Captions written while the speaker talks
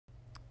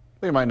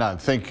You might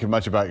not think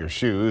much about your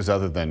shoes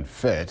other than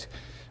fit,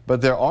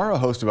 but there are a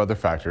host of other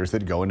factors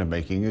that go into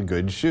making a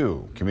good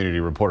shoe. Community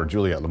reporter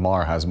Juliet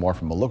Lamar has more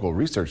from a local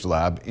research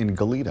lab in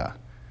Goleta.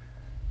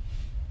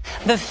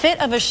 The fit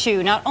of a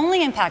shoe not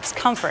only impacts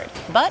comfort,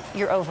 but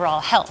your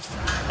overall health.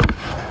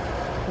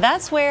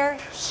 That's where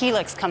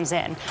Helix comes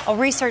in, a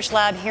research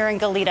lab here in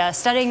Goleta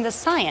studying the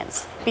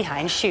science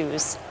behind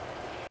shoes.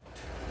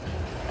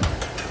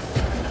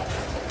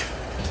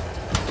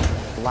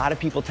 A lot of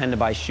people tend to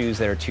buy shoes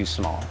that are too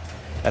small.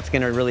 That's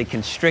going to really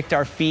constrict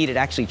our feet. It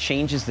actually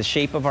changes the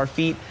shape of our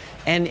feet.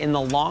 And in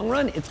the long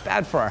run, it's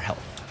bad for our health.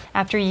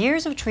 After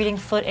years of treating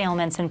foot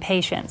ailments in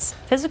patients,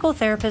 physical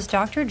therapist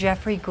Dr.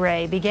 Jeffrey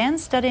Gray began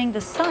studying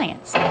the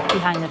science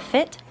behind the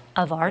fit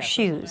of our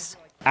shoes.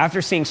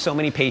 After seeing so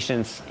many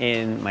patients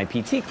in my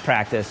PT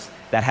practice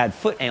that had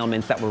foot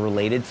ailments that were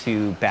related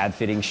to bad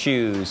fitting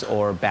shoes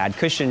or bad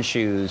cushion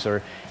shoes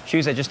or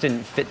shoes that just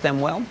didn't fit them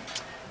well,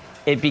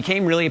 it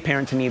became really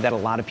apparent to me that a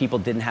lot of people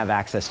didn't have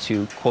access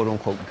to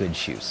quote-unquote good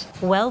shoes.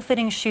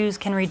 Well-fitting shoes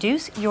can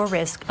reduce your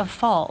risk of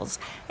falls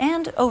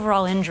and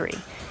overall injury,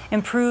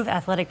 improve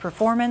athletic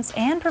performance,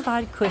 and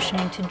provide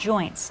cushioning to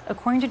joints,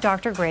 according to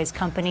Dr. Gray's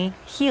company,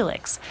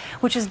 Helix,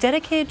 which is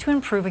dedicated to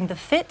improving the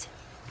fit,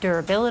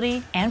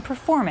 durability, and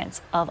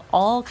performance of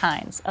all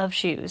kinds of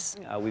shoes.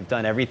 We've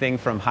done everything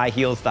from high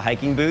heels to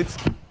hiking boots.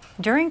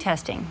 During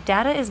testing,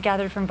 data is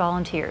gathered from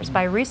volunteers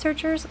by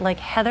researchers like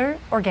Heather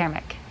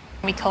Orgamic.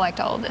 We collect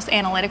all of this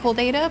analytical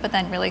data, but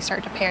then really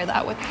start to pair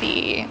that with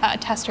the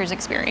tester's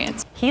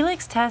experience.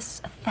 Helix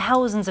tests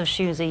thousands of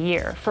shoes a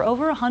year for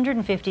over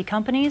 150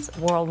 companies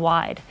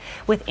worldwide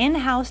with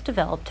in-house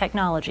developed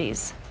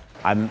technologies.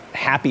 I'm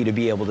happy to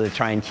be able to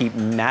try and keep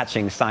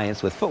matching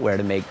science with footwear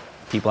to make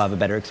people have a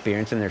better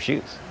experience in their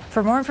shoes.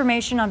 For more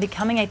information on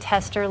becoming a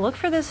tester, look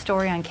for this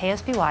story on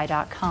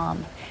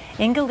KSBY.com.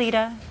 In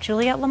Goleta,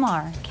 Juliet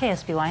Lamar,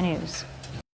 KSBY News.